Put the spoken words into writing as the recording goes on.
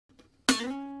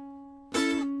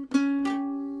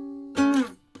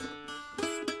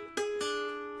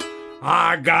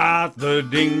I got the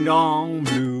ding-dong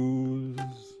blues,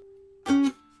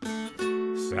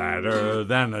 sadder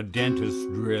than a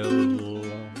dentist drill.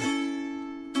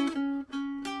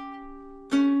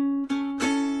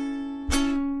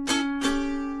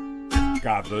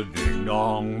 Got the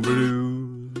ding-dong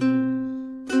blues.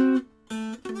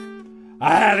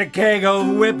 I had a keg of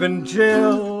whipping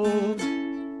chill.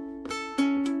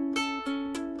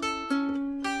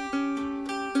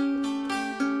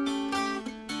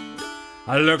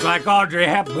 I look like Audrey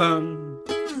Hepburn,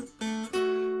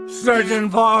 searching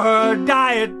for her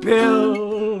diet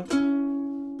pill.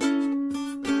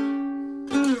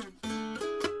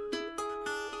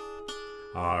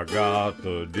 I got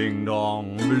the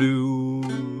ding-dong blues,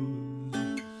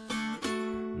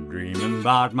 dreaming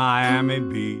about Miami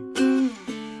Beach.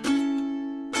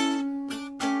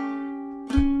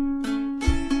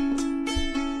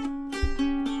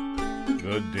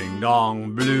 The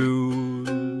ding-dong blues.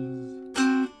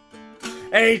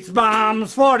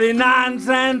 H-bombs, 49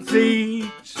 cents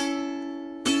each.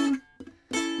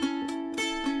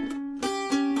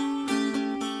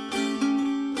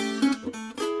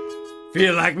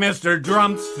 Feel like Mr.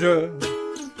 Drumpster,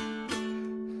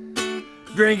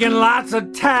 drinking lots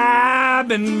of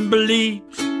tab and bleach.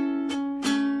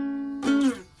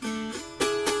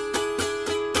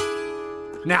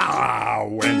 Now I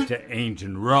went to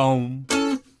ancient Rome.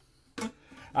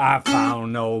 I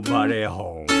found nobody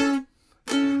home,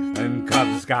 and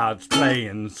Cub Scouts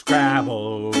playing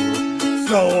Scrabble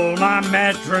stole my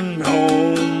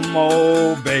metronome.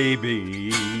 Oh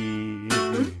baby,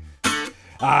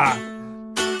 my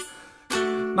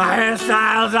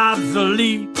hairstyle's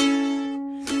obsolete.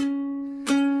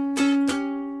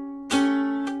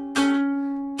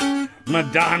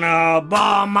 Madonna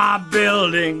bought my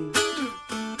building.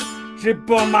 She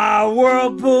put my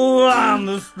whirlpool on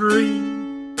the street.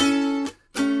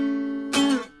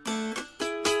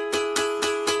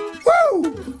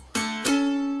 Woo!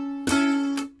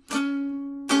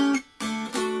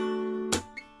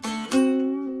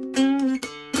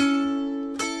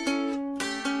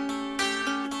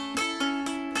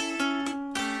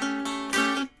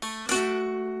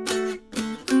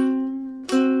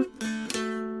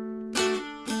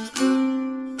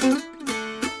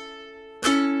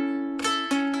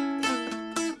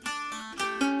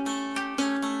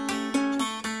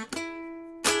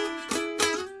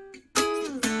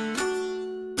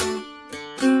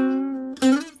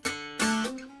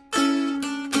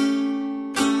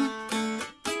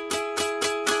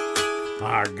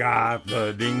 I got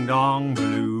the ding-dong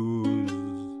blues.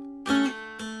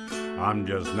 I'm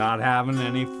just not having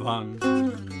any fun.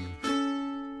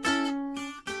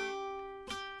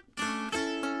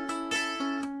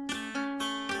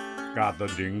 Got the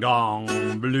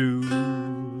ding-dong blues,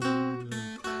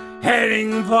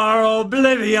 heading for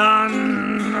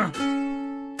oblivion.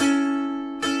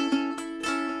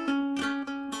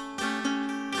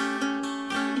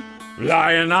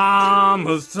 Lying on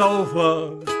the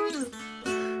sofa,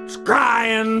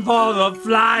 crying for the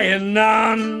flying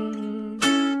nun.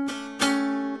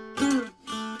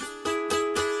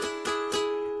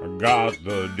 I got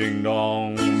the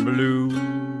ding-dong blues.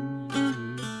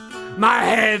 My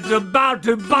head's about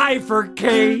to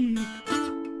bifurcate.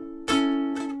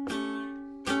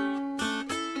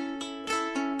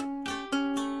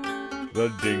 The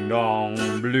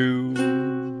ding-dong blues.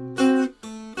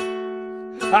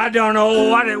 I don't know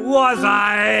what it was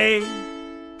I ate.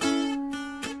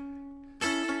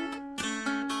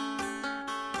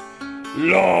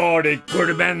 Lord, it could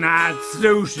have been that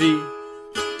sushi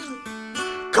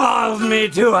caused me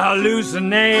to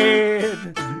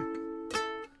hallucinate.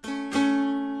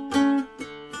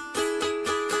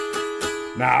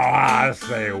 Now I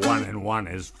say 1 and 1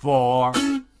 is 4,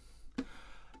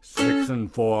 6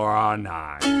 and 4 are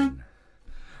 9.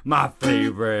 My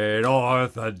favorite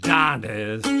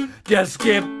orthodontist just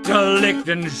skipped to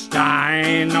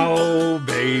Liechtenstein. Oh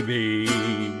baby,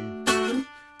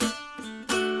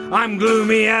 I'm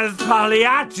gloomy as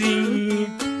Pagliacci.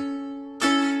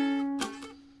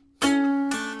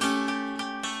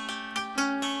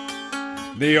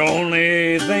 The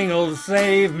only thing'll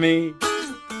save me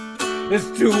is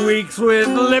 2 weeks with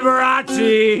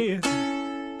Liberace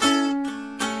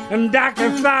and Dr.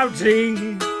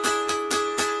 Fauci.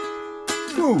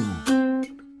 Ooh.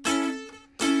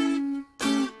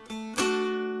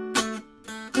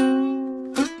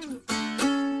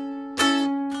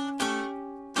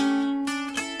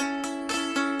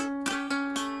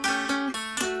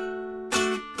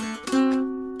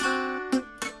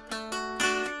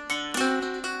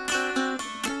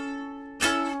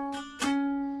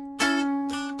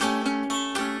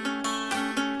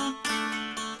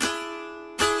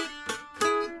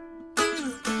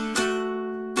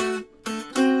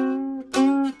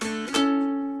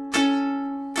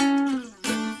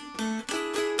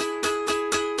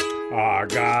 I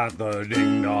got the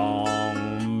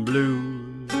ding-dong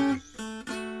blues,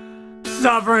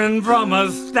 suffering from a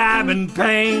stabbing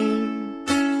pain.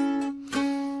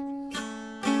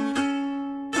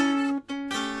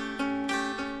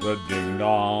 The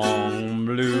ding-dong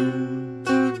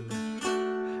blues,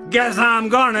 guess I'm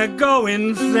gonna go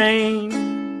insane.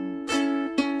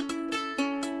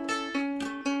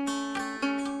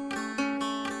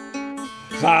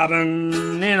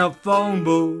 Sobbing in a phone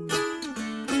booth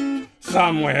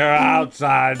somewhere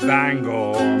outside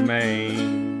Bangor,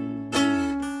 Maine.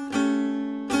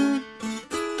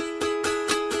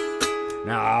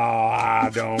 Now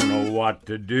I don't know what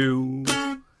to do.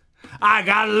 I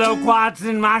got loquats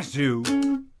in my shoe.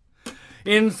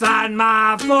 Inside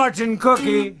my fortune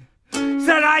cookie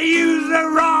said I used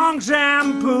the wrong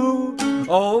shampoo.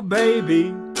 Oh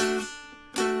baby,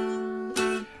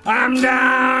 I'm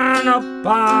down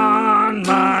upon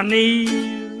my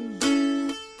knees.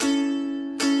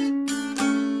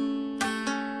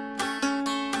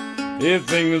 If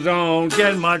things don't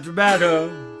get much better,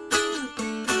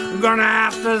 I'm gonna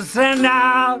have to send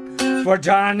out for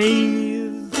Chinese.